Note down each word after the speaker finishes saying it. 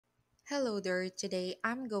Hello there, today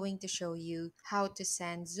I'm going to show you how to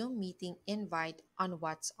send Zoom meeting invite on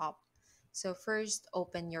WhatsApp. So first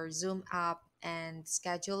open your Zoom app and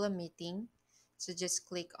schedule a meeting. So just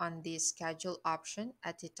click on the schedule option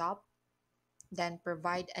at the top, then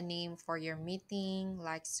provide a name for your meeting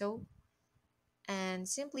like so, and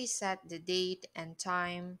simply set the date and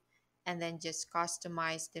time, and then just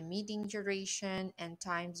customize the meeting duration and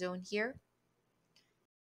time zone here.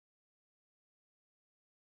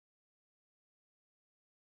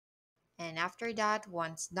 And after that,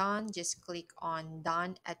 once done, just click on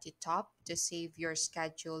Done at the top to save your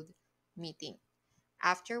scheduled meeting.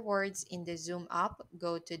 Afterwards, in the Zoom app,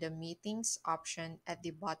 go to the Meetings option at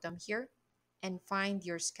the bottom here and find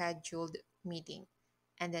your scheduled meeting.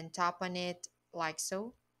 And then tap on it like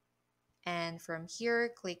so. And from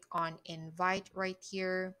here, click on Invite right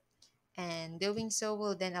here, and doing so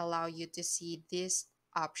will then allow you to see these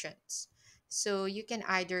options. So you can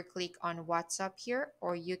either click on WhatsApp here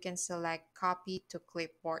or you can select copy to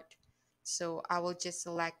clipboard. So I will just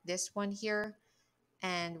select this one here,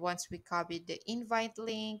 and once we copy the invite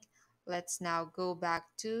link, let's now go back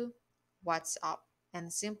to WhatsApp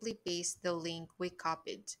and simply paste the link we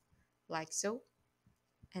copied like so.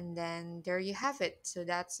 And then there you have it. So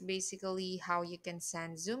that's basically how you can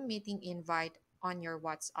send Zoom meeting invite on your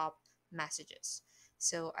WhatsApp messages.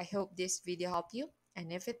 So I hope this video helped you.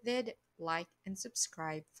 And if it did, like and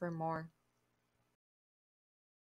subscribe for more.